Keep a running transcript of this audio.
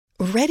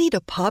Ready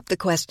to pop the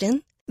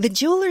question? The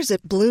jewelers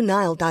at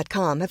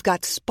BlueNile.com have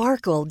got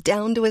sparkle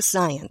down to a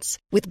science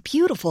with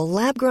beautiful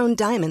lab-grown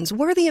diamonds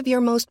worthy of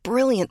your most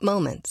brilliant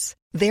moments.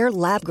 Their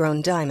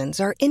lab-grown diamonds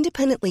are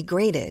independently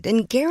graded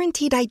and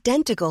guaranteed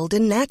identical to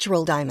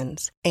natural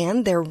diamonds,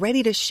 and they're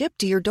ready to ship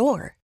to your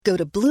door. Go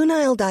to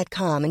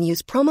BlueNile.com and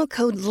use promo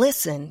code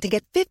LISTEN to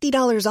get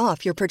 $50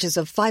 off your purchase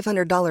of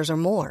 $500 or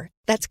more.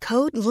 That's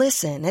code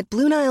LISTEN at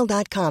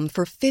BlueNile.com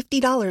for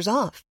 $50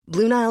 off.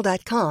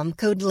 BlueNile.com,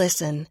 code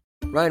LISTEN.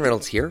 Ryan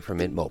Reynolds here from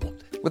Mint Mobile.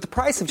 With the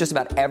price of just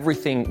about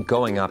everything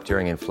going up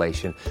during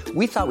inflation,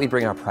 we thought we'd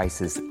bring our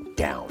prices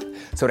down.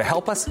 So to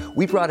help us,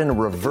 we brought in a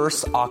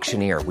reverse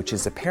auctioneer, which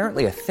is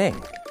apparently a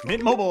thing.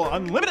 Mint Mobile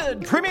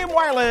Unlimited Premium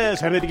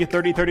Wireless. How to get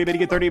 30, 30, how to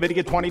get 30, how to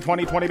get 20,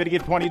 20, 20, how to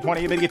get 20,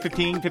 20, how to get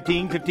 15,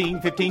 15,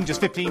 15, 15, just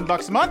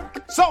 $15 a month?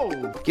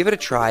 Sold! Give it a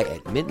try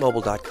at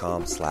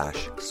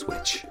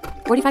mintmobile.com/switch.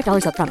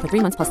 $45 up front for 3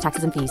 months plus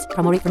taxes and fees.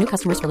 Promo rate for new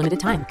customers for limited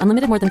time.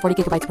 Unlimited more than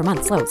 40 gigabytes per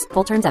month. Slows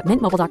full terms at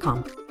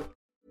mintmobile.com.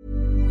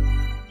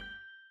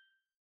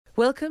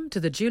 Welcome to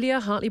the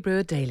Julia Hartley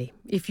Brewer Daily.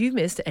 If you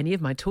missed any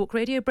of my Talk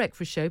Radio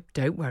breakfast show,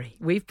 don't worry.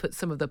 We've put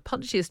some of the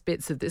punchiest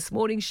bits of this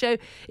morning's show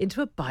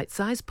into a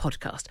bite-sized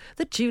podcast,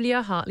 the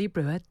Julia Hartley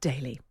Brewer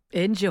Daily.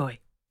 Enjoy.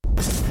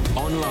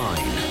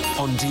 Online,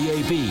 on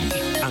DAB,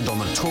 and on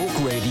the Talk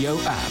Radio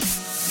app.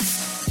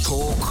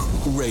 Talk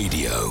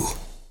Radio.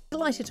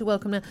 Delighted to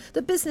welcome now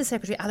the Business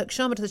Secretary, Alex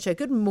Sharma, to the show.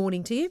 Good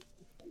morning to you.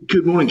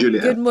 Good morning,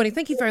 Julia. Good morning.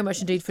 Thank you very much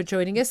indeed for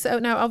joining us.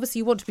 Now, obviously,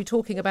 you want to be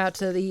talking about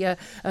the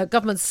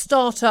government's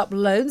start-up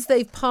loans.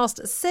 They've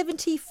passed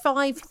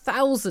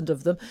 75,000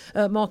 of them,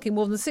 marking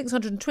more than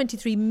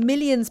 £623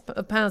 million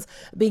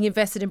being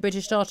invested in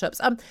British start-ups.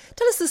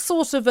 Tell us the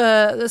sort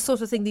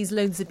of thing these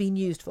loans have been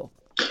used for.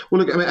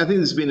 Well, look, I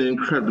think this has been an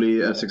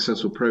incredibly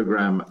successful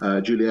program,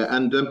 Julia,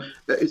 and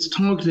it's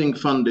targeting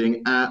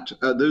funding at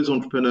those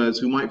entrepreneurs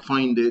who might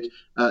find it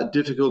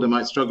difficult and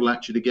might struggle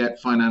actually to get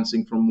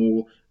financing from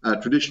more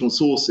traditional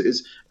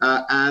sources.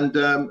 And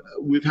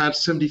we've had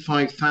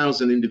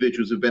 75,000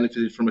 individuals who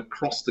benefited from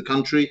across the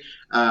country.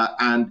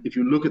 And if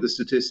you look at the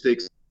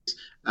statistics,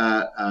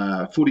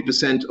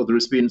 40% of the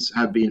recipients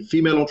have been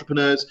female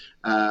entrepreneurs,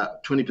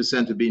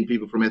 20% have been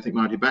people from ethnic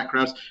minority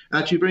backgrounds.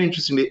 And actually, very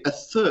interestingly, a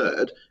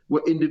third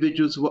were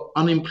individuals who were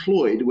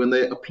unemployed when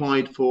they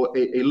applied for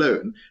a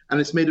loan. And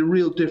it's made a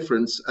real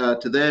difference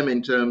to them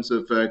in terms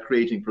of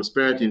creating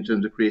prosperity, in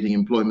terms of creating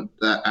employment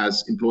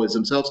as employers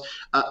themselves.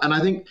 And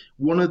I think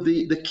one of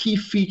the key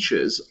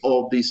features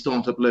of these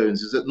startup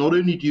loans is that not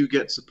only do you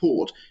get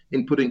support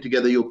in putting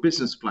together your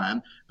business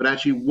plan, but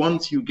actually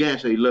once you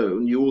get a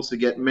loan, you also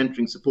get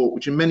mentoring support,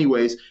 which in many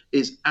ways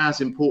is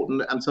as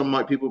important, and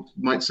people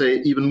might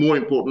say even more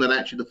important than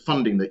actually the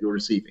funding that you're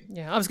receiving.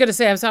 Yeah, I was going to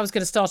say, I was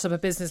going to start up a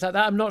business like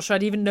that. I'm not sure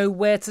I'd even know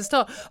where to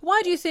start. Why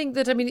do you think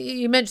that, I mean,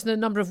 you mentioned the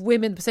number of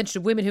women, percentage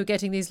of women who are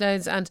getting these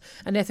loans and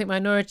ethnic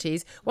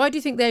minorities. Why do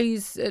you think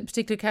those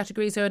particular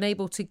categories are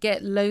unable to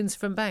get loans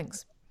from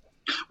banks?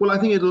 Well, I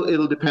think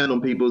it'll depend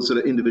on people's sort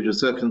of individual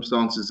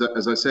circumstances.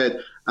 As I said,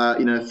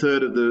 a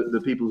third of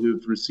the people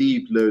who've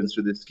received loans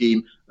through this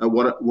scheme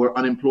were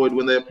unemployed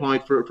when they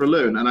applied for a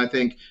loan. And I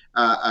think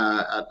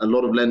a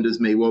lot of lenders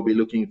may well be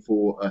looking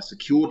for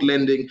secured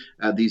lending.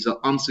 These are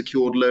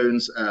unsecured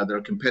loans. There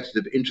are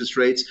competitive interest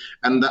rates,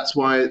 and that's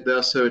why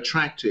they're so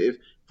attractive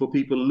for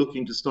people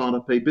looking to start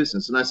up a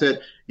business. And I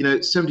said,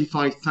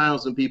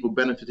 75,000 people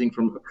benefiting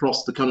from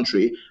across the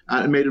country,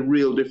 and it made a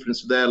real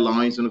difference to their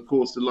lives and, of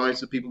course, the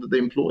lives of people that they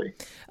employ.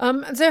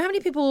 So how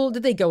many people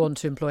did they go on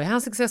to employ? How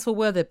successful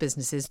were their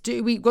businesses?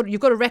 You've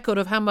got a record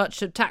of how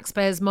much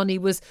taxpayers' money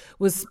was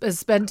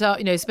spent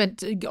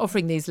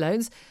offering these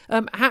loans.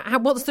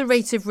 What's the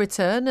rate of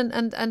return,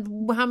 and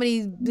how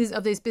many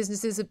of these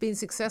businesses have been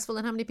successful,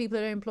 and how many people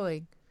are they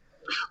employing?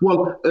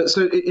 Well,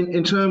 so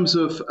in terms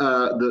of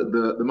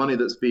the money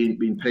that's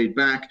been paid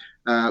back,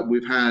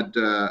 we've had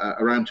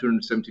around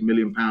 £270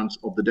 million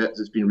of the debt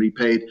that's been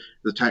repaid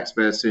the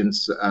taxpayer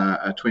since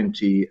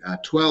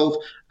 2012.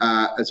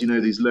 As you know,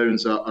 these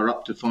loans are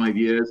up to 5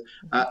 years.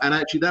 And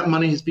actually that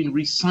money has been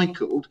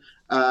recycled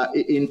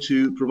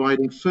into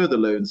providing further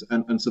loans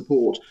and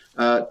support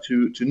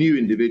to new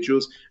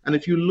individuals. And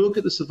if you look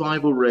at the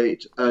survival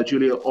rate,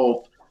 Julia,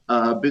 of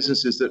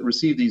businesses that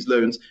receive these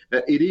loans,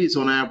 it is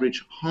on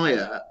average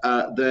higher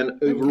than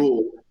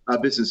overall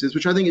businesses,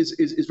 which I think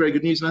is very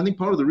good news. And I think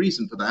part of the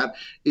reason for that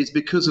is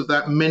because of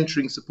that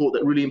mentoring support,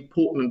 that really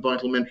important and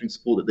vital mentoring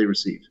support that they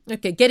receive.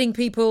 Okay, getting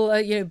people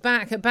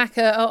back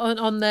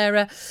on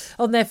their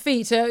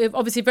feet,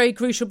 obviously very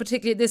crucial,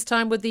 particularly at this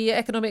time with the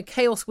economic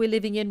chaos we're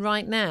living in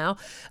right now.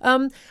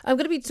 I'm going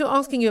to be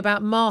asking you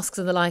about masks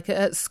and the like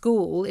at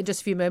school in just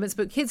a few moments,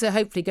 but kids are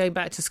hopefully going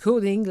back to school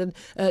in England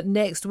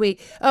next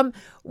week.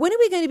 When are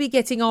we going to be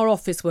getting our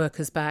office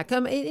workers back?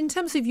 In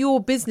terms of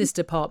your business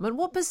department,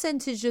 what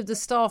percentage of the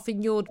staff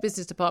in your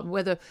business department,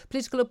 whether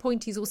political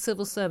appointees or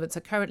civil servants,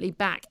 are currently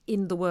back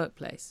in the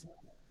workplace?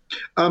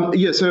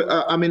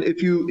 I mean,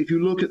 if you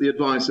look at the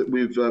advice that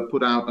we've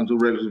put out until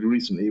relatively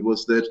recently,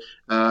 was that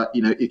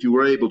if you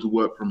were able to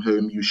work from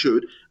home, you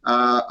should.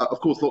 Of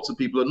course, lots of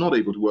people are not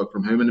able to work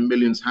from home, and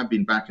millions have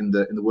been back in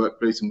the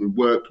workplace. And we've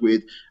worked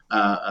with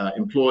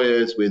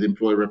employers, with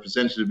employer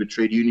representatives, with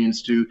trade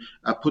unions to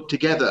put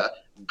together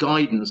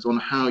guidance on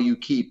how you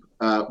keep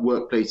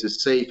workplaces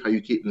safe, how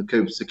you keep them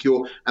COVID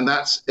secure, and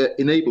that's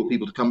enabled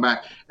people to come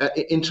back.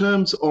 In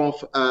terms of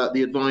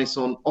the advice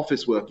on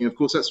office working, of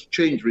course, that's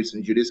changed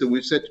recently, Julia. So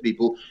we've said to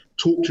people,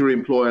 talk to your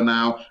employer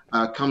now,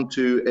 come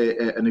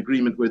to an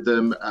agreement with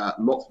them.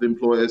 Lots of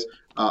employers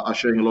are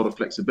showing a lot of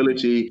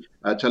flexibility,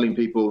 telling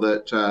people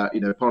that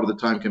part of the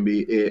time can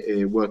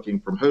be working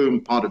from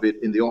home, part of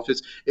it in the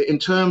office. In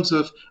terms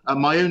of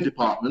my own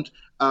department,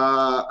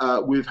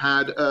 we've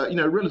had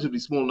a relatively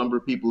small number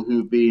of people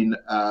who've been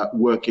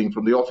working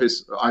from the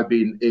office. I've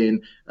been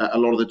in a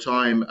lot of the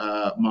time.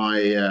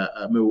 My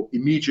more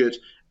immediate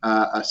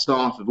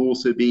staff have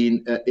also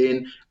been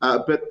in.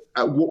 But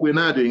what we're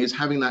now doing is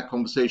having that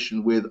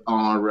conversation with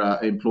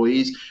our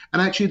employees.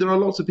 And actually, there are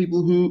lots of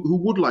people who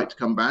would like to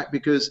come back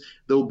because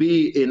they'll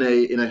be in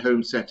a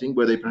home setting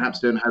where they perhaps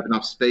don't have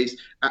enough space,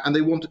 and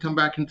they want to come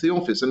back into the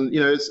office. And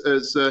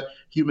as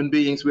human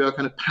beings, we are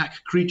kind of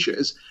pack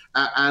creatures,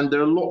 and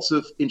there are lots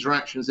of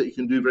interactions that you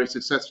can do very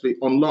successfully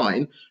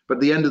online. But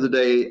at the end of the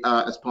day,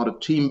 as part of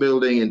team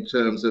building, in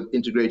terms of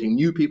integrating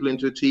new people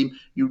into a team,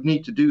 you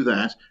need to do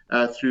that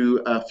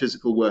through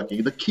physical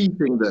working. The key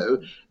thing, though,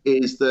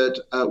 is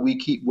that we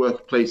keep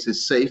workplaces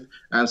safe.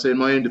 And so in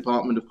my own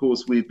department, of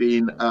course, we've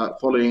been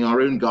following our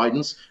own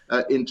guidance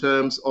in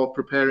terms of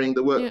preparing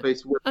the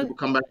workplace where people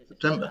come back in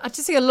September. I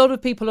just think a lot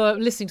of people are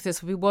listening to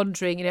this will be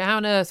wondering, how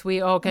on earth we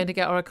are going to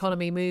get our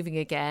economy moving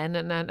again,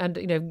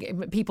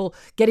 and people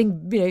getting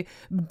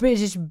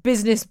British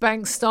business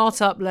bank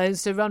startup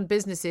loans to run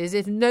businesses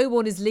if no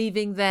one is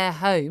leaving their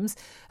homes,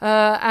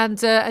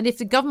 and if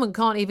the government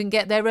can't even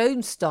get their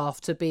own staff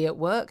to be at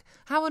work,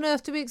 how on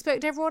earth do we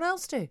expect everyone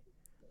else to?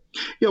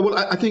 Yeah, well,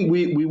 I think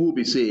we will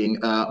be seeing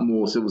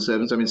more civil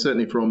servants. I mean,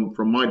 certainly from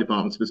my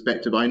department's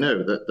perspective, I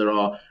know that there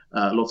are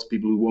lots of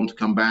people who want to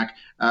come back.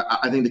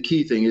 I think the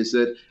key thing is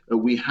that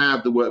we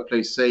have the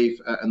workplace safe,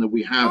 and that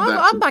we have that.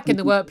 I'm back in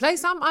the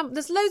workplace.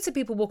 There's loads of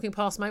people walking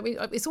past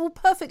it's all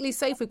perfectly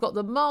safe. We've got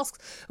the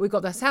masks, we've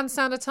got the hand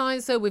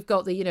sanitizer, we've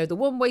got the the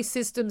one-way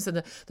systems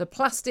and the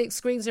plastic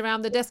screens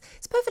around the desk.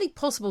 It's perfectly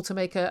possible to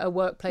make a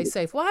workplace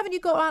safe. Why haven't you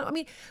got? I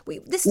mean,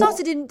 this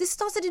started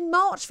in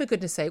March, for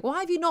goodness sake.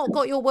 Why have you not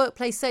got your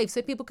workplace safe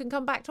so people can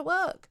come back to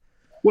work?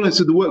 Well,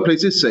 so the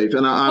workplace is safe,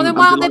 and then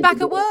why aren't they back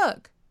at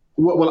work?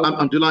 Well,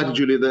 I'm delighted,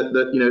 Julia,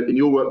 that in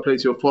your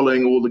workplace you're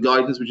following all the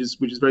guidance, which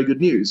is very good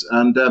news.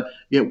 And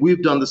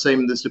we've done the same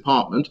in this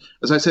department.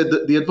 As I said,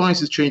 the advice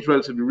has changed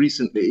relatively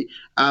recently,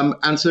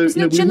 and so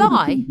isn't it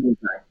July?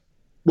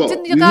 Well,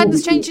 didn't your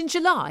guidance change in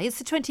July? It's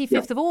the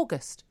 25th of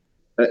August.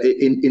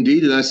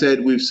 Indeed, and I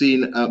said we've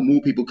seen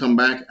more people come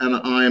back, and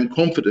I am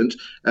confident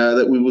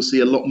that we will see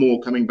a lot more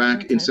coming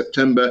back in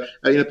September.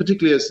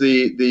 Particularly as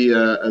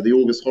the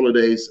August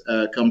holidays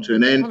come to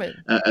an end,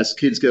 as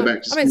kids go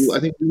back to school. I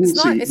think we will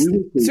see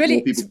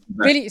more people come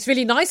back. It's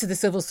really nice of the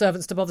civil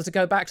servants to bother to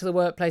go back to the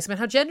workplace. I mean,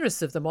 how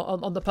generous of them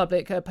on the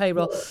public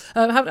payroll.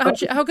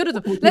 How good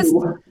of them.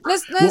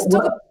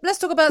 Let's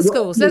talk about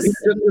schools. Just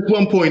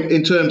one point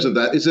in terms of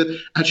that is that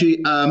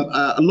actually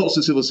lots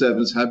of civil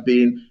servants have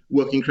been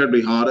working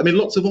incredibly hard. I mean,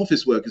 lots of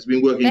office workers have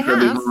been working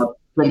incredibly hard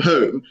from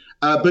home.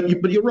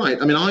 But you're right.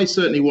 I mean, I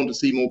certainly want to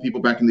see more people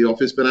back in the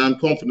office, but I'm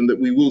confident that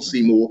we will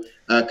see more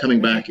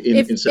coming back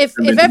in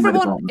September.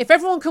 If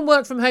everyone can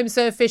work from home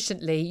so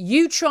efficiently,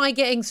 you try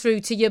getting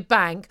through to your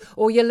bank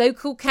or your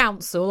local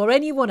council or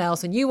anyone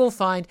else, and you will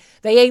find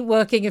they ain't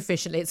working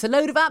efficiently. It's a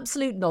load of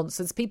absolute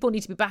nonsense. People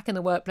need to be back in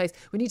the workplace.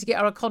 We need to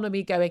get our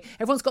economy going.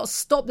 Everyone's got to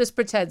stop this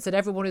pretense that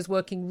everyone is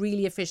working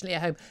really efficiently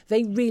at home.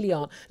 They really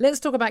aren't. Let's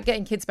talk about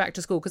getting kids back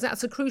to school, because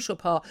that's a crucial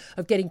part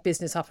of getting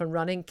business up and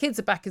running. Kids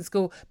are back in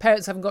school.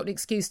 Parents haven't got an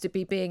excuse to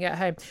be being at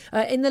home.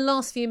 In the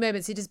last few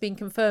moments, it has been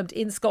confirmed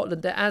in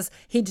Scotland that, as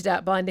hinted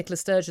at by Nicola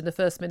Sturgeon, the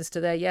First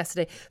Minister there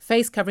yesterday,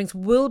 face coverings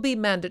will be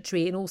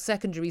mandatory in all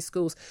secondary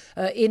schools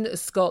in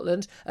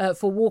Scotland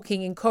for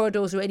walking in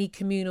corridors or any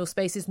communal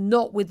spaces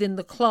not within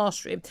the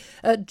classroom.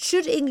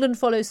 Should England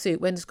follow suit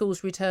when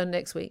schools return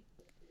next week?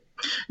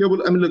 Yeah,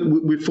 well, I mean,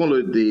 look, we've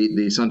followed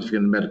the scientific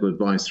and medical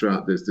advice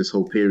throughout this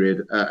whole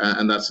period,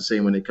 and that's the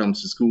same when it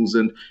comes to schools.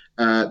 And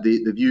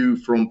the view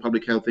from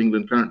Public Health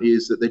England currently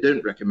is that they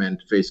don't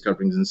recommend face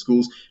coverings in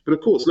schools. But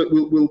of course, look,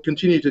 we'll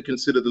continue to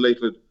consider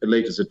the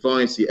latest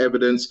advice, the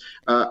evidence,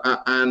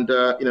 and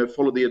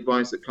follow the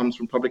advice that comes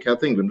from Public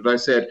Health England. But I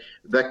said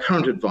their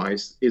current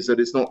advice is that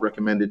it's not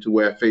recommended to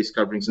wear face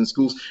coverings in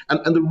schools,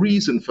 and the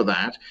reason for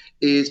that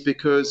is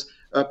because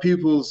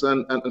pupils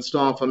and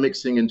staff are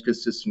mixing in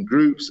consistent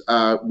groups.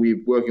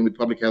 We're working with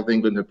Public Health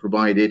England, have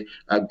provided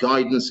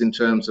guidance in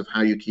terms of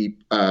how you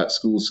keep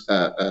schools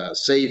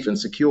safe and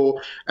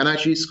secure. And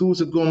actually, schools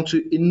have gone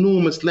to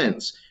enormous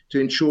lengths to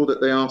ensure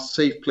that they are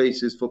safe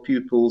places for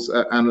pupils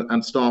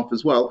and staff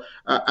as well.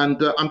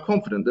 And I'm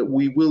confident that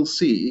we will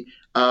see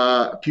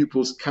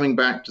pupils coming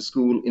back to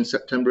school in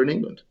September in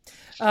England.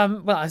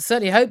 Well, I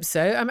certainly hope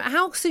so.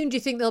 How soon do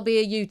you think there'll be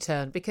a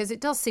U-turn? Because it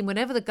does seem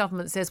whenever the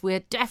government says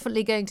we're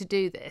definitely going to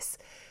do this,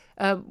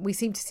 we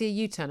seem to see a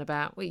U-turn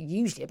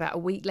usually about a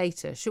week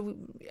later.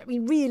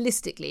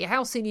 Realistically,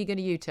 how soon are you going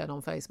to U-turn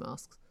on face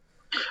masks?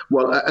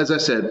 Well, as I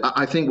said,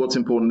 I think what's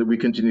important that we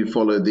continue to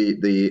follow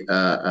the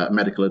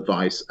medical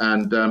advice,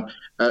 and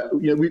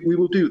we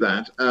will do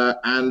that.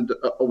 And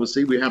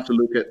obviously, we have to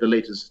look at the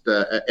latest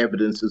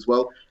evidence as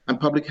well. And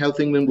Public Health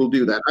England will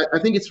do that. I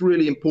think it's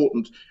really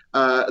important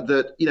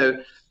that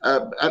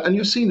and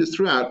you've seen this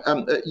throughout.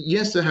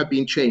 Yes, there have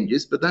been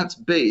changes, but that's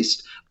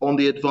based on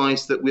the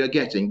advice that we are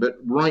getting. But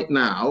right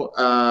now,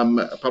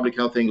 Public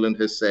Health England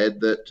has said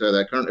that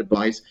their current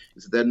advice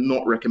is that they're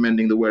not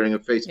recommending the wearing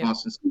of face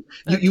masks in school.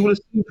 You will have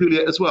seen,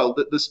 Julia, as well,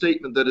 that the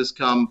statement that has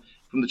come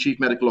from the chief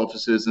medical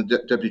officers and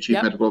deputy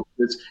chief medical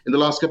officers in the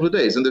last couple of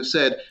days. And they've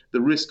said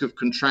the risk of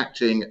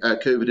contracting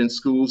COVID in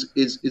schools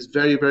is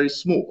very, very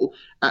small.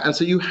 And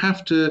so you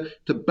have to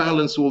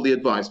balance all the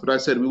advice. But I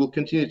said we will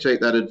continue to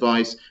take that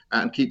advice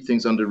and keep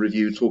things under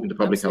review, talking to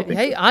Public Health.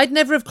 Hey, I'd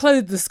never have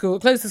closed the school,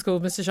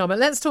 Mr. Sharma.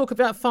 Let's talk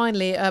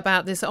finally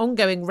about this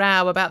ongoing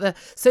row about the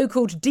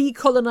so-called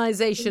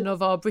decolonisation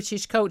of our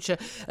British culture.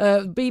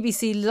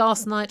 BBC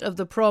Last Night of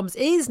the Proms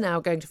is now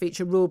going to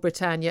feature Rule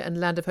Britannia and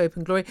Land of Hope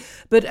and Glory,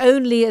 but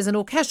only as an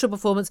orchestral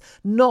performance,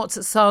 not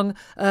sung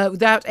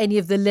without any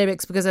of the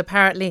lyrics, because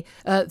apparently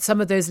some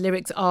of those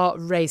lyrics are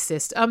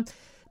racist.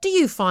 Do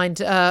you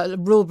find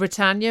Rule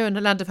Britannia and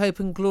Land of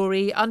Hope and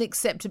Glory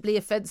unacceptably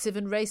offensive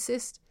and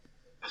racist?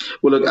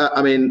 Well, look,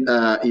 I think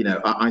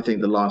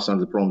the Last Night of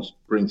the Proms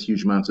brings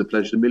huge amounts of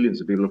pleasure to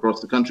millions of people across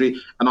the country.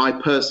 And I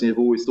personally have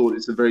always thought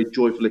it's a very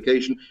joyful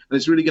occasion. And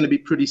it's really going to be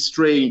pretty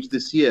strange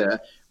this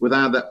year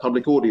without that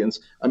public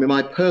audience.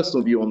 My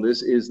personal view on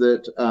this is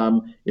that,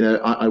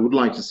 I would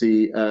like to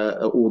see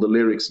all the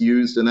lyrics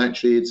used. And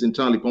actually, it's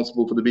entirely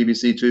possible for the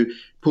BBC to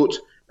put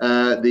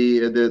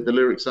the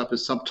lyrics up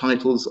as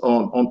subtitles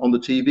on the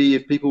TV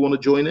if people want to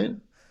join in.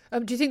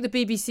 Do you think the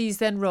BBC's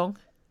then wrong?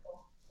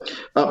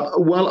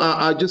 Well,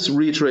 I just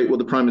reiterate what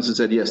the Prime Minister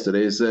said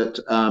yesterday, is that,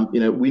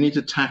 we need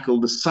to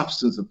tackle the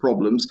substance of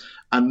problems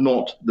and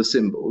not the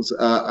symbols.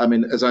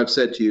 As I've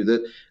said to you,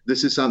 that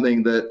this is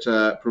something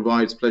that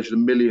provides pleasure to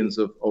millions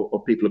of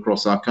people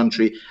across our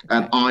country.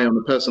 And I, on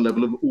a personal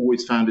level, have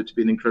always found it to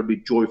be an incredibly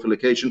joyful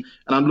occasion.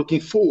 And I'm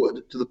looking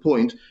forward to the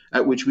point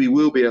at which we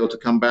will be able to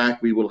come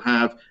back. We will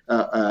have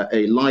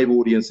a live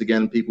audience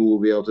again. People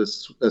will be able to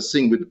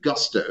sing with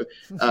gusto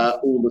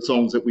all the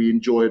songs that we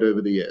enjoyed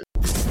over the years.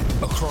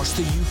 Across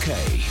the UK,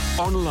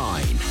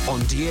 online, on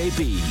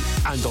DAB,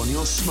 and on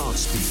your smart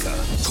speaker.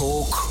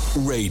 Talk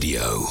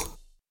Radio.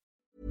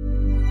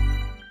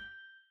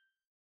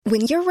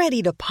 When you're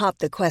ready to pop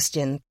the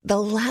question, the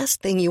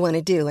last thing you want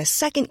to do is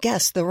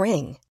second-guess the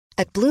ring.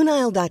 At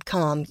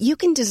BlueNile.com, you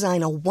can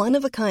design a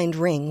one-of-a-kind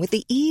ring with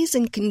the ease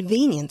and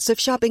convenience of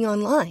shopping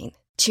online.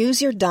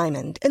 Choose your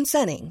diamond and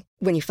setting.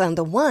 When you find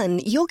the one,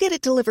 you'll get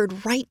it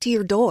delivered right to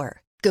your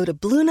door. Go to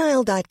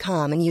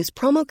BlueNile.com and use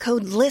promo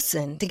code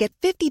LISTEN to get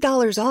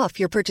 $50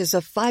 off your purchase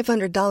of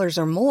 $500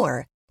 or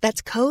more.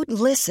 That's code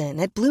LISTEN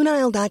at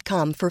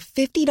BlueNile.com for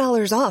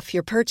 $50 off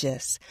your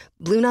purchase.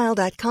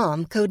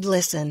 BlueNile.com, code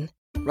LISTEN.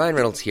 Ryan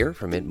Reynolds here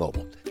from Mint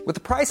Mobile. With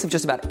the price of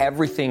just about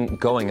everything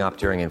going up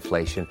during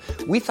inflation,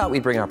 we thought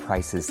we'd bring our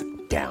prices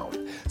down.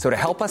 So to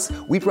help us,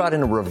 we brought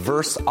in a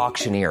reverse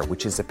auctioneer,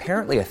 which is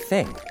apparently a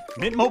thing.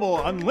 Mint Mobile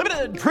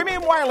Unlimited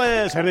Premium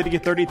Wireless. How to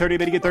get 30, 30,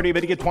 how to get 30, how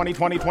to get 20,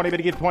 20, 20, how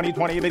to get 20,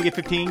 20, how to get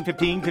 15,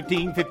 15,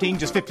 15, 15,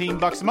 just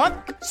 $15 a month?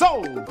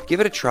 Sold!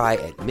 Give it a try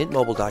at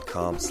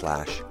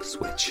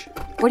mintmobile.com/switch.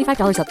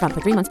 $45 up front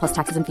for 3 months plus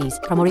taxes and fees.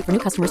 Promo rate for new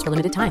customers for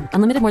limited time.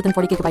 Unlimited more than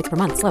 40 gigabytes per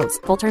month. Slows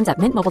full terms at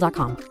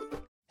mintmobile.com.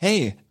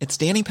 Hey, it's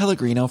Danny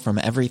Pellegrino from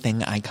Everything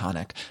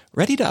Iconic.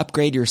 Ready to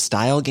upgrade your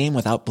style game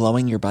without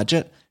blowing your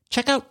budget?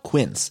 Check out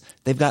Quince.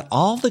 They've got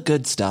all the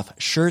good stuff,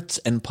 shirts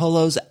and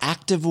polos,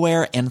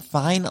 activewear, and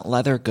fine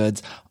leather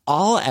goods,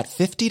 all at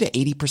 50 to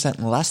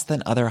 80% less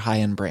than other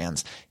high-end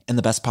brands. And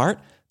the best part?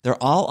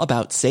 They're all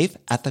about safe,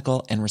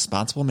 ethical, and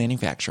responsible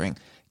manufacturing.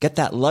 Get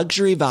that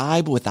luxury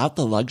vibe without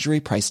the luxury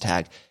price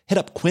tag. Hit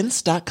up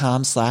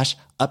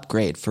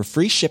quince.com/upgrade for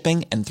free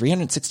shipping and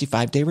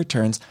 365-day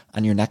returns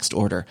on your next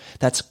order.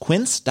 That's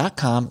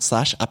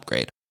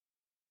quince.com/upgrade.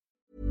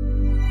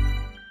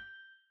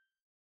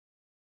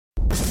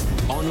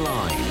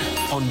 Online,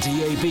 on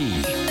DAB,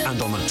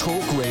 and on the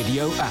Talk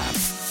Radio app.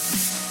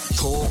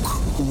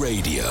 Talk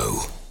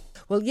Radio.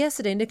 Well,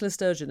 yesterday, Nicola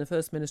Sturgeon, the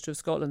First Minister of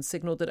Scotland,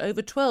 signalled that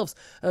over 12s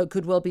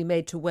could well be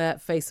made to wear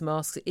face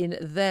masks in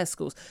their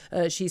schools.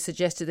 She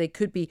suggested they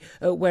could be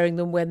wearing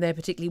them when they're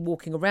particularly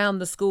walking around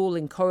the school,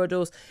 in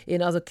corridors,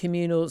 in other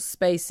communal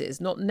spaces,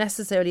 not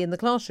necessarily in the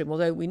classroom,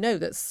 although we know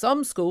that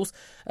some schools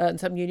and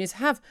some unions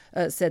have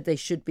said they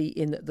should be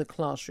in the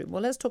classroom.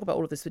 Well, let's talk about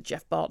all of this with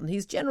Jeff Barton.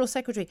 He's General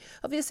Secretary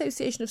of the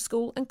Association of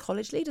School and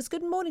College Leaders.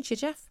 Good morning to you,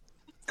 Jeff.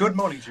 Good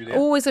morning, Julia.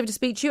 Always lovely to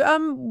speak to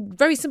you.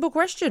 Very simple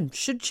question.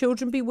 Should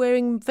children be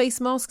wearing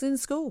face masks in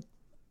school?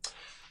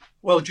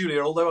 Well,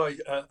 Julia, although I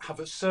have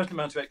a certain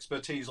amount of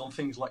expertise on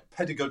things like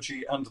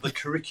pedagogy and the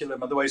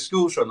curriculum and the way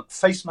schools run,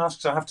 face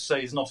masks, I have to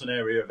say, is not an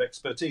area of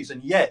expertise.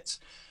 And yet,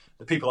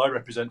 the people I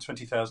represent,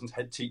 20,000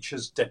 head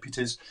teachers,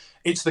 deputies,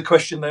 it's the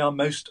question they are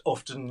most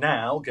often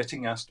now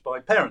getting asked by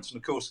parents. And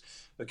of course,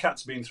 the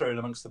cat's been thrown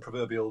amongst the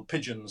proverbial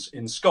pigeons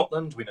in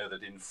Scotland. We know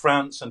that in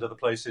France and other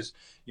places,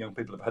 young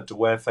people have had to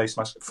wear face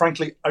masks.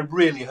 Frankly, I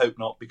really hope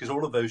not, because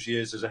all of those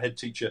years as a head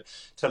teacher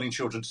telling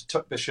children to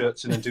tuck their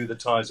shirts in and do the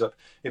ties up,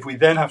 if we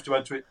then have to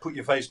add to it, put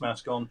your face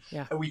mask on,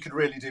 we could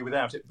really do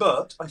without it.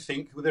 But I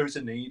think there is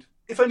a need,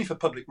 if only for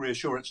public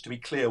reassurance, to be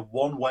clear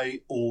one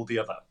way or the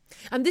other.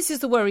 And this is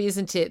the worry,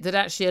 isn't it, that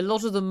actually a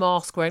lot of the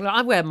mask wearing, like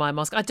I wear my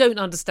mask, I don't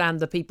understand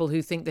the people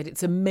who think that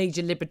it's a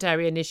major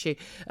libertarian issue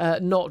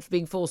not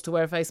being forced to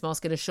wear a face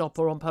mask in a shop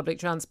or on public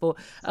transport.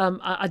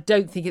 I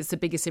don't think it's the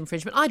biggest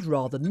infringement. I'd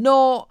rather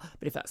not,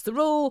 but if that's the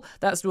rule,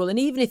 that's the rule. And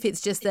even if it's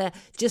just there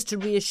just to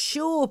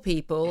reassure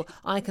people,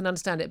 I can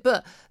understand it.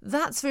 But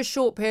that's for a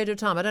short period of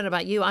time. I don't know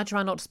about you, I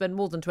try not to spend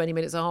more than 20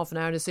 minutes or half an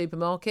hour in a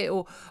supermarket,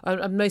 or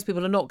most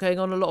people are not going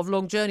on a lot of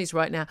long journeys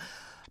right now.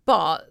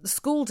 But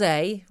school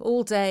day,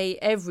 all day,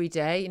 every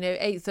day,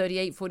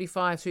 8:30,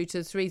 8:45 through to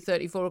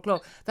 3:30, 4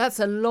 o'clock, that's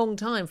a long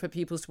time for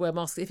pupils to wear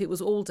masks if it was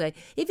all day.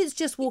 If it's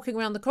just walking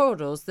around the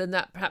corridors, then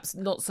that perhaps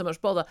not so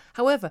much bother.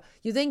 However,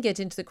 you then get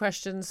into the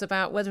questions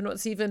about whether or not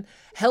it's even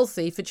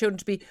healthy for children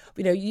to be,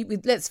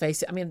 let's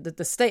face it, I mean,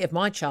 the state of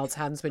my child's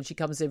hands when she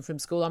comes in from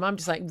school, I'm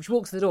just like, she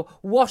walks to the door,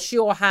 wash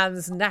your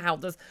hands now.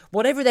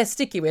 Whatever they're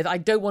sticky with, I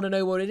don't want to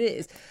know what it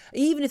is.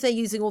 Even if they're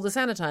using all the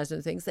sanitizer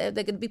and things, they're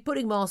going to be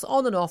putting masks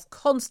on and off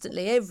constantly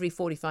every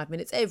 45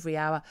 minutes, every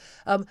hour.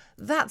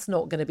 That's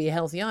not going to be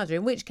healthy either,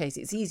 in which case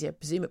it's easier,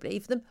 presumably,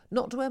 for them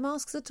not to wear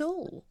masks at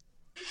all.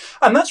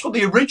 And that's what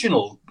the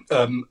original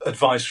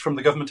advice from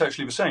the government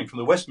actually was saying, from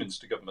the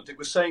Westminster government. It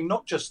was saying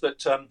not just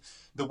that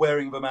the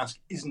wearing of a mask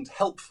isn't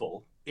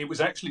helpful, it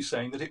was actually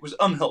saying that it was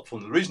unhelpful.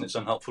 And the reason it's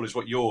unhelpful is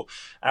what you're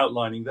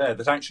outlining there,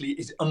 that actually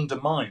it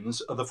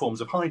undermines other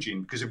forms of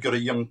hygiene, because you've got a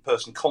young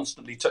person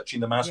constantly touching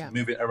the mask,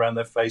 moving it around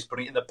their face,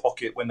 putting it in their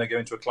pocket when they go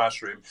into a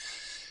classroom.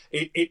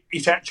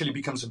 It actually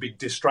becomes a big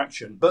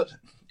distraction. But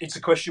it's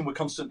a question we're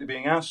constantly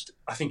being asked.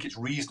 I think it's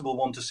a reasonable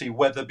one to see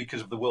whether, because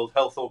of the World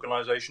Health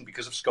Organization,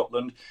 because of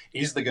Scotland,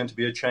 is there going to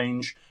be a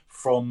change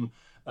from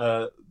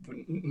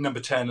number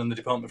 10 and the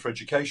Department for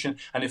Education?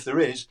 And if there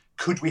is,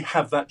 could we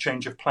have that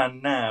change of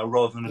plan now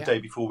rather than a day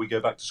before we go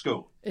back to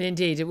school?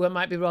 Indeed, it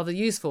might be rather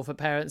useful for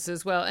parents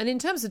as well. And in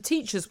terms of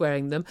teachers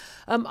wearing them,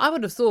 I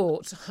would have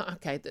thought,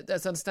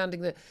 there's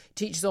understanding that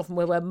teachers often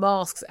will wear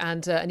masks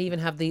and even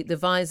have the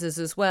visors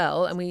as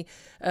well. And we,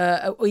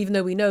 even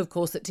though we know, of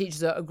course, that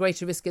teachers are at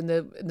greater risk in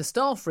the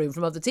staff room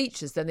from other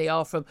teachers than they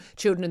are from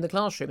children in the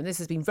classroom. And this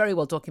has been very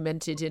well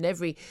documented in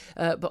every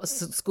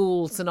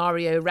school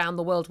scenario around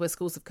the world where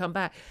schools have come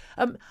back.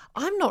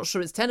 I'm not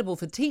sure it's tenable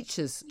for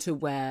teachers to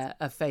wear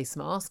a face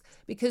mask,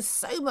 because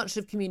so much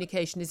of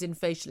communication is in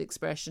facial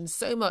expression,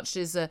 so much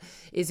is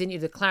in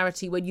the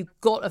clarity. When you've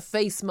got a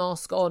face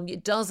mask on,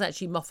 it does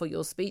actually muffle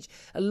your speech.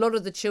 A lot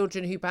of the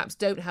children who perhaps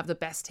don't have the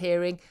best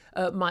hearing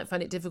might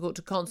find it difficult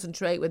to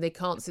concentrate when they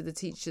can't see the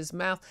teacher's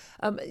mouth.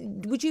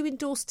 Would you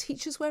endorse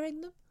teachers wearing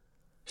them?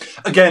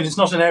 Again, it's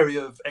not an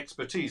area of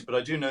expertise, but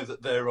I do know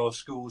that there are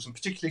schools, and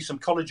particularly some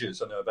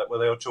colleges I know about, where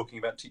they are talking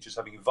about teachers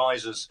having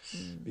visors,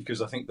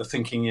 because I think the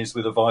thinking is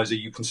with a visor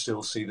you can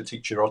still see the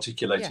teacher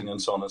articulating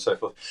and so on and so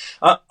forth.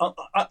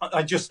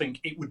 I just think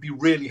it would be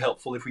really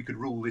helpful if we could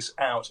rule this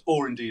out,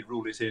 or indeed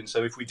rule it in.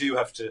 So if we do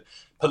have to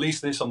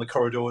police this on the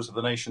corridors of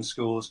the nation's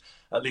schools,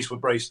 at least we're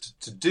braced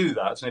to do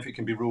that. And if it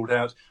can be ruled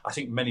out, I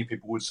think many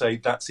people would say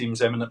that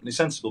seems eminently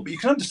sensible. But you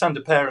can understand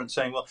a parent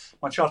saying, well,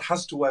 my child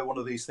has to wear one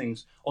of these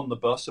things on the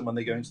bus, and when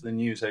they go into the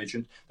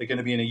newsagent, they're going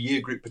to be in a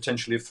year group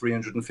potentially of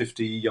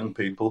 350 young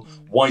people.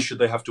 Why should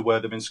they have to wear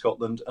them in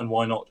Scotland, and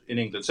why not in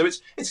England? So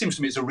it seems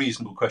to me it's a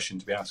reasonable question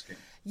to be asking.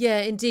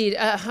 Yeah, indeed.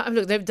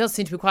 Look, there does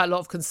seem to be quite a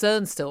lot of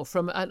concern still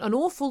from an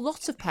awful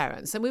lot of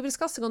parents. And we were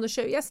discussing on the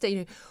show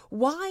yesterday,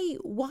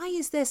 why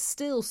is there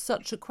still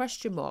such a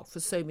question mark for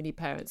so many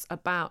parents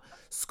about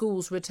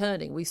schools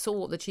returning? We saw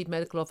what the Chief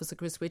Medical Officer,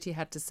 Chris Whitty,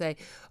 had to say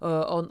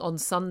on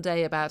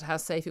Sunday about how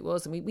safe it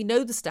was. And we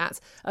know the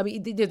stats. I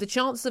mean, the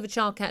chances of a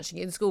child catching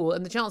it in school,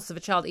 and the chances of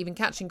a child even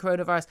catching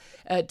coronavirus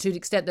to the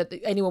extent that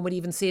anyone would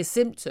even see a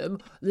symptom,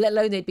 let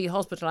alone they'd be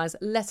hospitalised,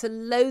 let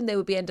alone they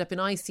would end up in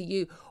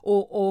ICU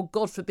or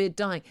God forbid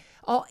dying,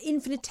 are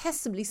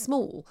infinitesimally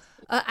small.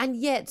 And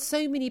yet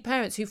so many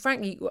parents who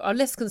frankly are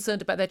less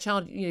concerned about their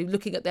child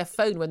looking at their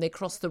phone when they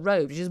cross the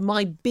road, which is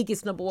my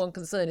biggest number one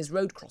concern, is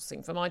road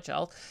crossing for my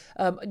child.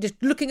 Just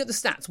looking at the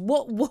stats,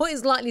 what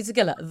is likely to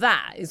kill her?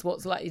 That is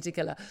what's likely to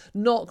kill her,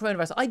 not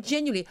coronavirus.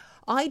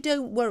 I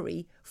don't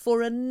worry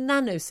for a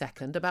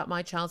nanosecond about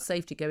my child's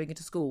safety going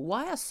into school.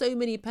 Why are so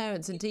many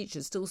parents and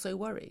teachers still so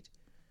worried?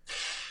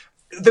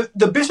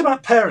 The bit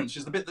about parents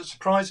is the bit that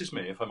surprises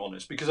me, if I'm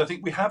honest, because I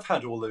think we have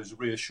had all those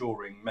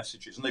reassuring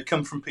messages, and they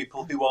come from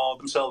people who are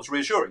themselves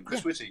reassuring,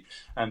 Chris Whitty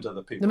and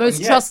other people. The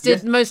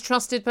most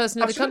trusted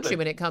person in the country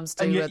when it comes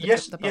to the public.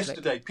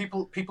 Yesterday,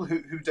 people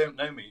who don't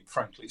know me,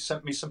 frankly,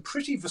 sent me some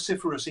pretty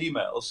vociferous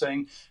emails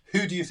saying,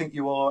 "Who do you think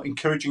you are,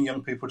 encouraging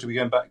young people to be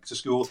going back to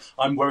school?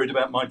 I'm worried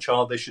about my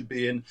child. They should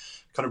be in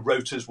kind of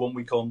rotas 1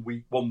 week on,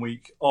 1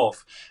 week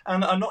off."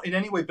 And I'm not in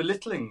any way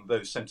belittling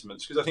those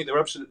sentiments, because I think they're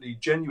absolutely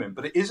genuine,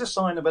 but it is a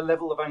sign of a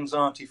level of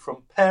anxiety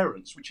from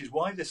parents, which is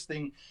why this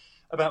thing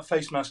about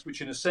face masks, which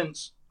in a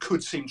sense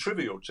could seem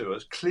trivial to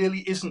us,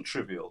 clearly isn't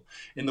trivial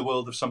in the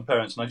world of some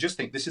parents. And I just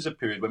think this is a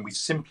period when we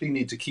simply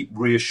need to keep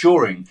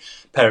reassuring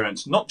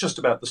parents, not just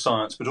about the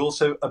science, but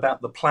also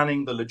about the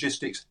planning, the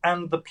logistics,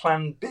 and the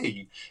plan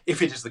B,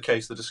 if it is the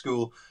case that a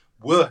school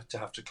were to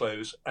have to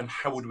close, and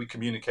how would we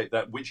communicate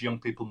that, which young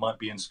people might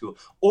be in school.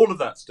 All of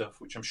that stuff,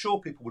 which I'm sure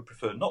people would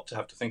prefer not to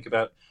have to think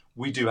about,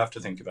 we do have to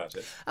think about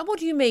it. And what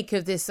do you make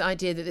of this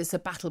idea that it's a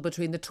battle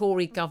between the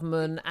Tory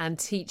government and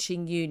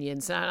teaching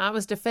unions? And I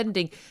was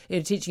defending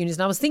teaching unions,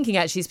 and I was thinking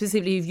actually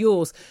specifically of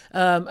yours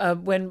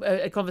when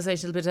a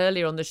conversation a little bit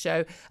earlier on the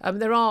show.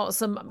 There are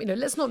some,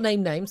 let's not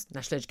name names,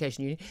 National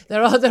Education Union.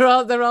 There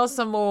are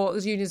some more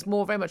unions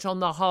more very much on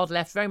the hard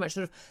left, very much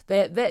sort of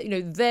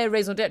their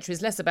raison d'etre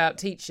is less about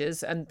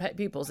teachers and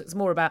pupils. It's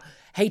more about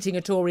hating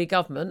a Tory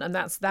government, and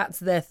that's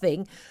their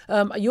thing.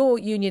 Your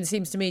union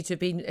seems to me to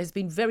has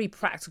been very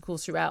practical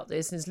throughout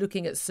this, and is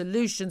looking at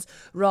solutions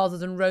rather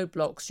than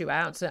roadblocks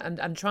throughout,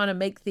 and trying to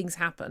make things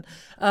happen.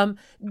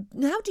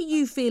 How do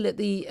you feel at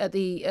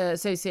the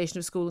Association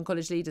of School and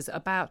College Leaders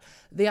about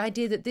the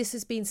idea that this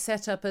has been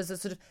set up as a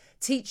sort of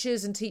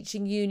teachers and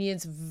teaching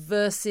unions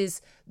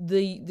versus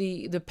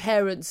the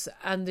parents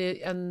and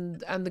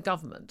the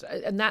government,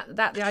 and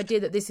that the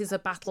idea that this is a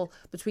battle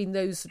between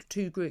those sort of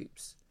two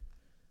groups?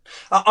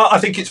 I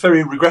think it's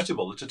very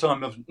regrettable at a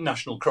time of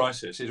national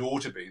crisis. It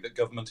ought to be that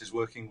government is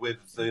working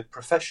with the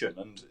profession,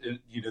 and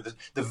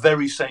the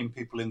very same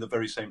people in the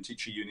very same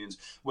teacher unions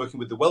working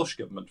with the Welsh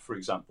government, for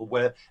example,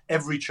 where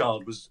every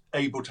child was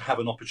able to have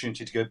an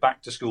opportunity to go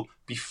back to school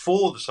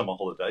before the summer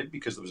holiday,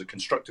 because there was a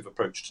constructive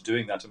approach to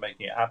doing that and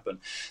making it happen.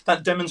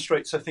 That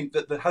demonstrates, I think,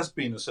 that there has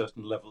been a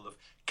certain level of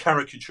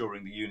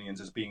caricaturing the unions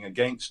as being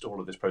against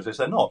all of this process.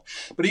 They're not.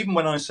 But even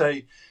when I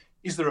say,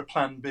 is there a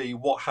plan B?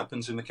 What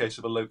happens in the case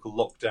of a local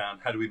lockdown?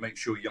 How do we make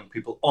sure young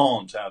people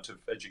aren't out of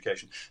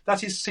education?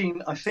 That is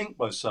seen, I think,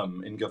 by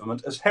some in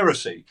government as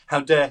heresy.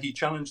 How dare he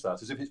challenge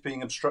that, as if it's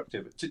being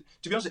obstructive? To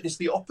be honest, it's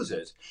the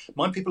opposite.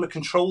 My people are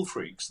control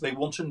freaks. They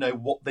want to know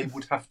what they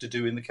would have to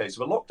do in the case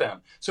of a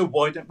lockdown. So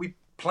why don't we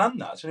plan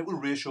that? And it will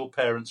reassure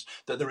parents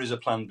that there is a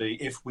plan B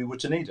if we were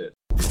to need it.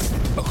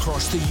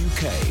 Across the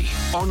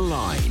UK,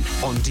 online,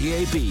 on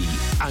DAB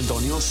and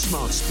on your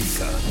smart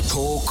speaker.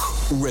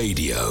 Talk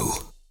Radio.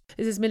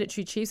 This is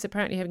military chiefs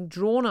apparently having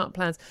drawn up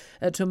plans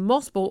to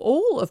mothball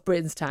all of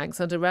Britain's tanks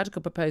under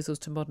radical proposals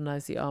to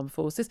modernise the armed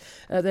forces.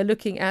 They're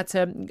looking at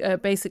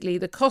basically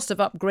the cost of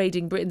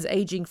upgrading Britain's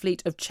ageing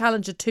fleet of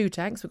Challenger 2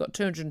 tanks. We've got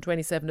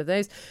 227 of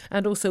those,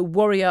 and also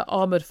Warrior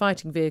armoured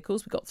fighting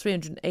vehicles. We've got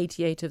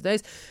 388 of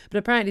those. But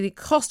apparently the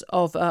cost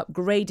of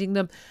upgrading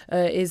them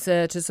is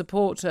to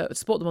support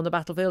them on the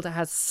battlefield. It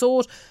has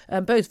soared.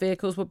 Both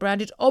vehicles were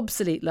branded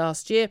obsolete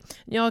last year.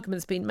 The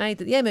argument's been made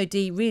that the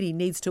MOD really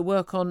needs to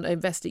work on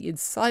investing in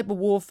cyber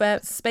warfare,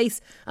 space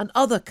and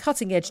other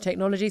cutting-edge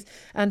technologies,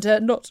 and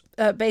not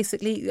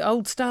basically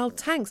old-style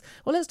tanks.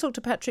 Well, let's talk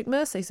to Patrick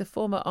Mercer. He's a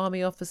former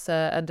Army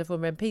officer and a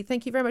former MP.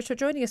 Thank you very much for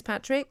joining us,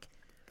 Patrick.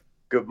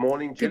 Good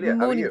morning, Julia.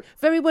 How are you?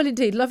 Very well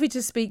indeed. Lovely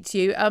to speak to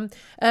you. Like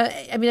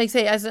I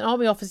say, as an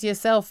Army officer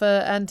yourself,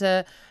 and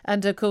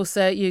of course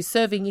you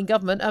serving in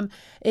government,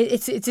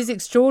 it is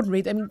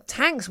extraordinary. I mean,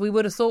 tanks we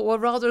would have thought were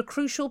rather a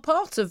crucial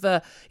part of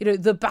the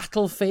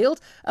battlefield.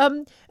 How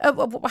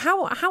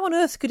on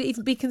earth could it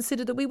even be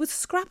considered that we would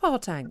scrap our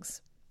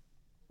tanks?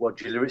 Well,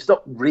 Julia, it's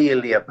not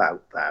really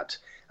about that.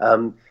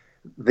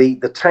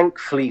 The tank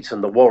fleet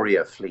and the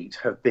Warrior fleet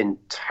have been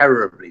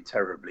terribly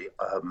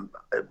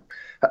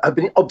have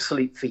been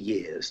obsolete for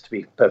years, to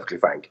be perfectly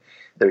frank.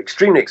 They're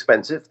extremely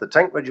expensive. The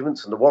tank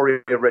regiments and the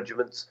Warrior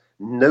regiments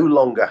no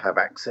longer have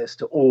access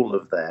to all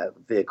of their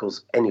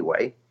vehicles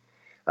anyway,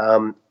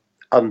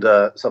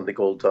 under something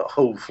called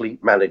whole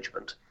fleet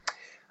management.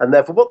 And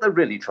therefore, what they're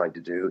really trying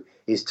to do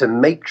is to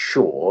make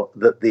sure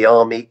that the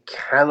army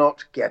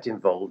cannot get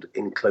involved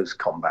in close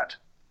combat.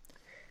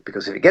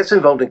 Because if it gets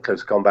involved in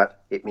close combat,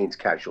 it means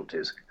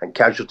casualties. And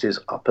casualties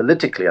are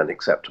politically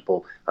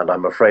unacceptable. And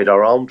I'm afraid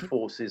our armed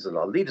forces and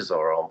our leaders of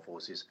our armed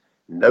forces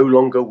no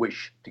longer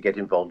wish to get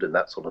involved in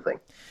that sort of thing.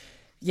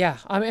 Yeah,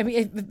 I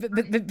mean,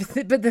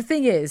 but the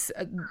thing is,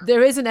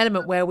 there is an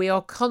element where we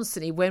are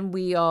constantly, when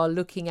we are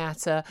looking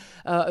at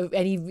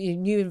any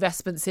new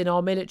investments in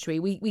our military,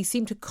 we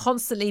seem to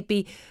constantly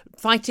be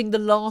fighting the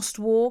last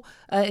war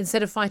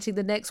instead of fighting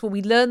the next war.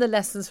 We learn the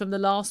lessons from the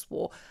last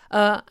war,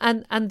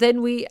 and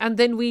then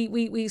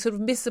we sort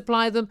of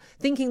misapply them,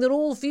 thinking that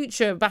all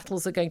future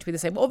battles are going to be the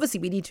same.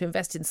 Obviously, we need to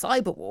invest in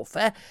cyber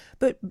warfare,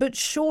 but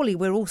surely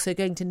we're also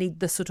going to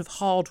need the sort of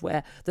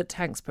hardware that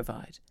tanks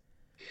provide.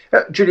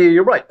 Julia,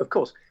 you're right. Of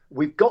course,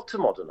 we've got to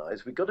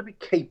modernise. We've got to be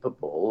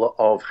capable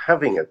of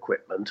having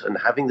equipment and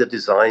having the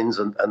designs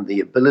and the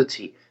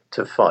ability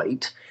to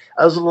fight,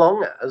 as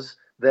long as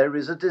there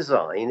is a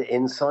design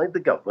inside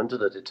the government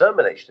and a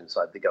determination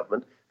inside the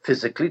government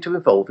physically to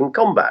involve in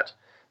combat.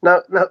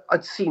 Now,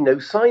 I'd see no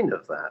sign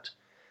of that.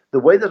 The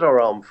way that our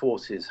armed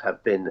forces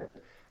have been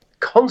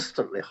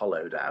constantly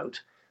hollowed out,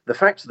 the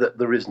fact that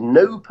there is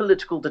no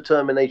political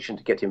determination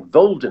to get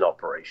involved in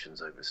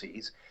operations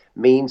overseas,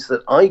 means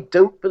that I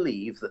don't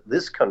believe that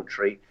this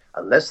country,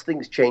 unless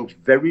things change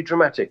very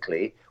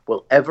dramatically,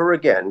 will ever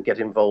again get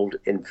involved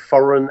in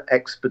foreign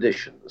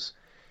expeditions.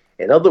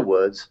 In other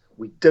words,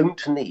 we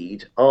don't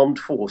need armed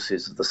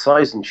forces of the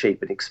size and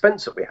shape and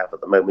expense that we have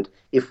at the moment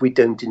if we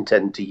don't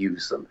intend to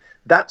use them.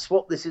 That's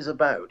what this is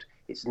about.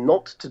 It's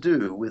not to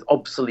do with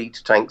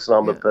obsolete tanks and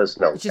armoured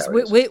personnel.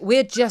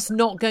 We're just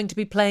not going to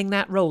be playing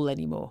that role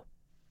anymore.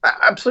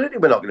 Absolutely,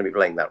 we're not going to be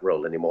playing that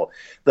role anymore.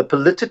 The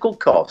political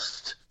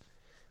cost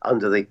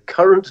under the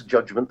current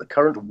judgment, the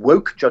current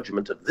woke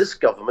judgment of this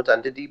government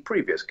and indeed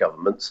previous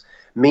governments,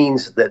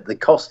 means that the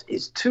cost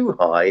is too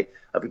high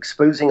of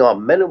exposing our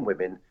men and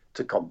women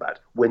to combat.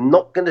 We're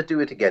not going to do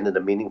it again in a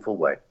meaningful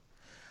way.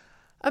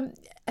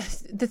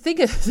 The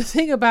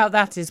thing about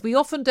that is we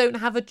often don't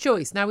have a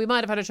choice. Now, we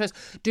might have had a choice.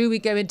 Do we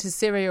go into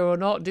Syria or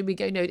not? Do we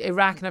go,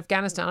 Iraq and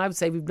Afghanistan? I would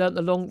say we've learned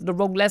the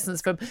wrong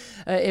lessons from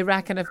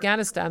Iraq and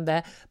Afghanistan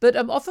there. But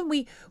often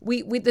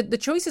the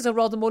choices are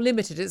rather more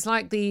limited. It's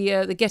like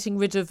the getting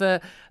rid of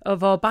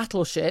our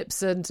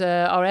battleships and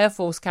our Air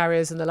Force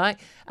carriers and the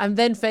like, and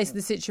then facing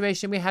the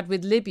situation we had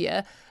with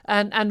Libya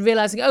and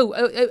realising,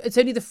 it's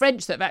only the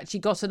French that have actually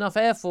got enough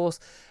Air Force,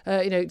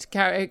 to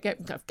carry.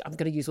 I'm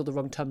going to use all the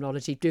wrong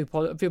terminology. Do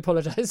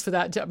apologise for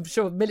that. I'm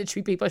sure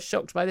military people are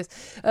shocked by this,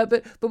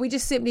 but we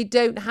just simply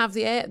don't have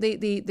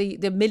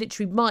the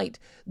military might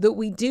that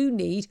we do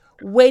need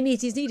when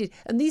it is needed.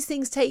 And these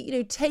things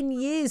take 10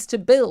 years to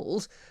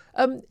build.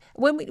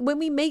 When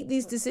we make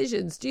these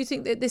decisions, do you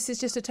think that this is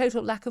just a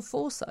total lack of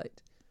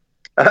foresight?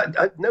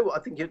 No, I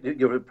think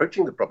you're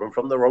approaching the problem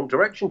from the wrong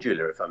direction,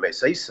 Julia, if I may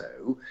say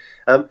so.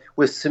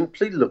 We're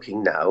simply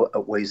looking now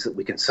at ways that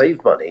we can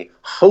save money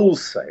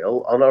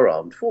wholesale on our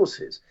armed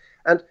forces.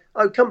 And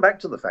I would come back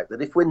to the fact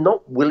that if we're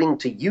not willing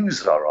to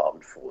use our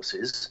armed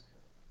forces,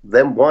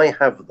 then why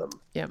have them?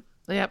 Yeah,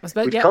 I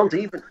suppose, we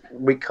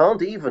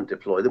can't even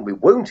deploy them. We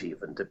won't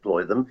even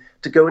deploy them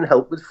to go and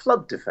help with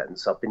flood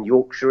defence up in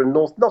Yorkshire and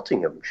North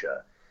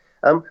Nottinghamshire.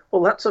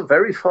 Well, that's a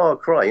very far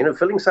cry.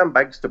 Filling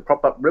sandbags to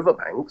prop up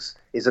riverbanks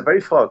is a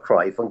very far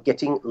cry from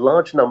getting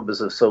large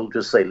numbers of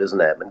soldiers, sailors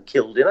and airmen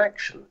killed in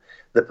action.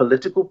 The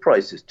political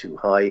price is too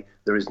high.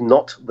 There is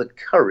not the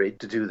courage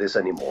to do this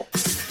anymore.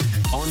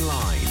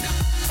 Online,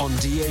 on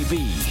DAB,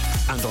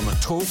 and on the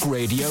Talk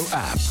Radio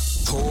app.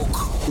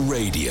 Talk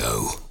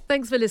Radio.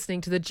 Thanks for listening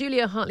to the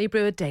Julia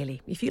Hartley-Brewer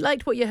Daily. If you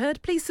liked what you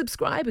heard, please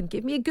subscribe and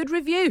give me a good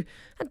review.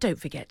 And don't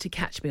forget to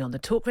catch me on the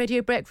Talk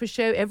Radio Breakfast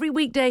Show every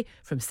weekday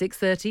from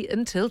 6:30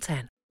 until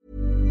 10.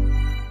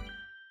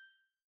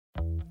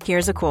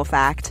 Here's a cool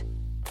fact.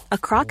 A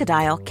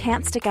crocodile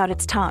can't stick out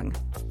its tongue.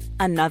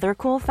 Another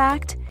cool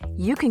fact,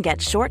 you can get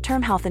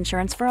short-term health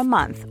insurance for a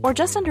month or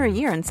just under a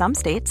year in some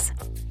states.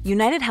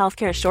 United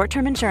Healthcare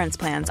short-term insurance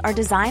plans are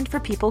designed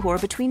for people who are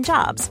between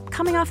jobs,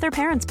 coming off their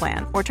parents'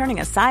 plan, or turning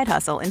a side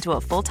hustle into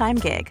a full-time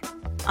gig.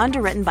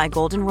 Underwritten by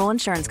Golden Rule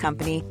Insurance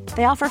Company,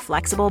 they offer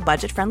flexible,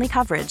 budget-friendly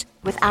coverage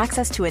with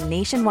access to a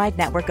nationwide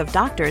network of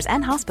doctors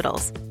and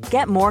hospitals.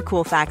 Get more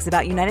cool facts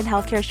about United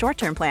Healthcare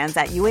short-term plans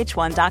at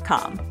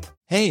uh1.com.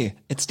 Hey,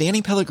 it's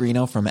Danny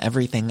Pellegrino from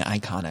Everything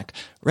Iconic.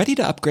 Ready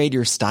to upgrade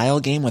your style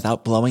game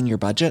without blowing your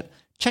budget?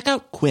 Check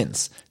out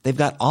Quince. They've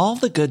got all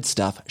the good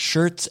stuff,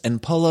 shirts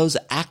and polos,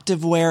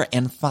 activewear,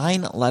 and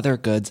fine leather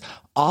goods,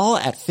 all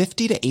at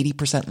 50 to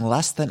 80%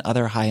 less than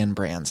other high-end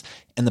brands.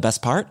 And the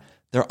best part?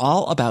 They're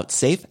all about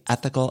safe,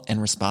 ethical,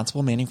 and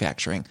responsible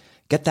manufacturing.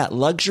 Get that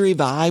luxury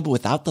vibe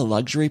without the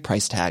luxury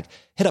price tag.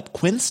 Hit up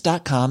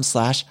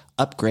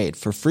quince.com/upgrade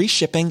for free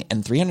shipping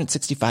and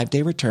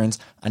 365-day returns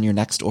on your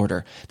next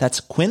order. That's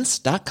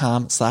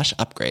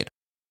quince.com/upgrade.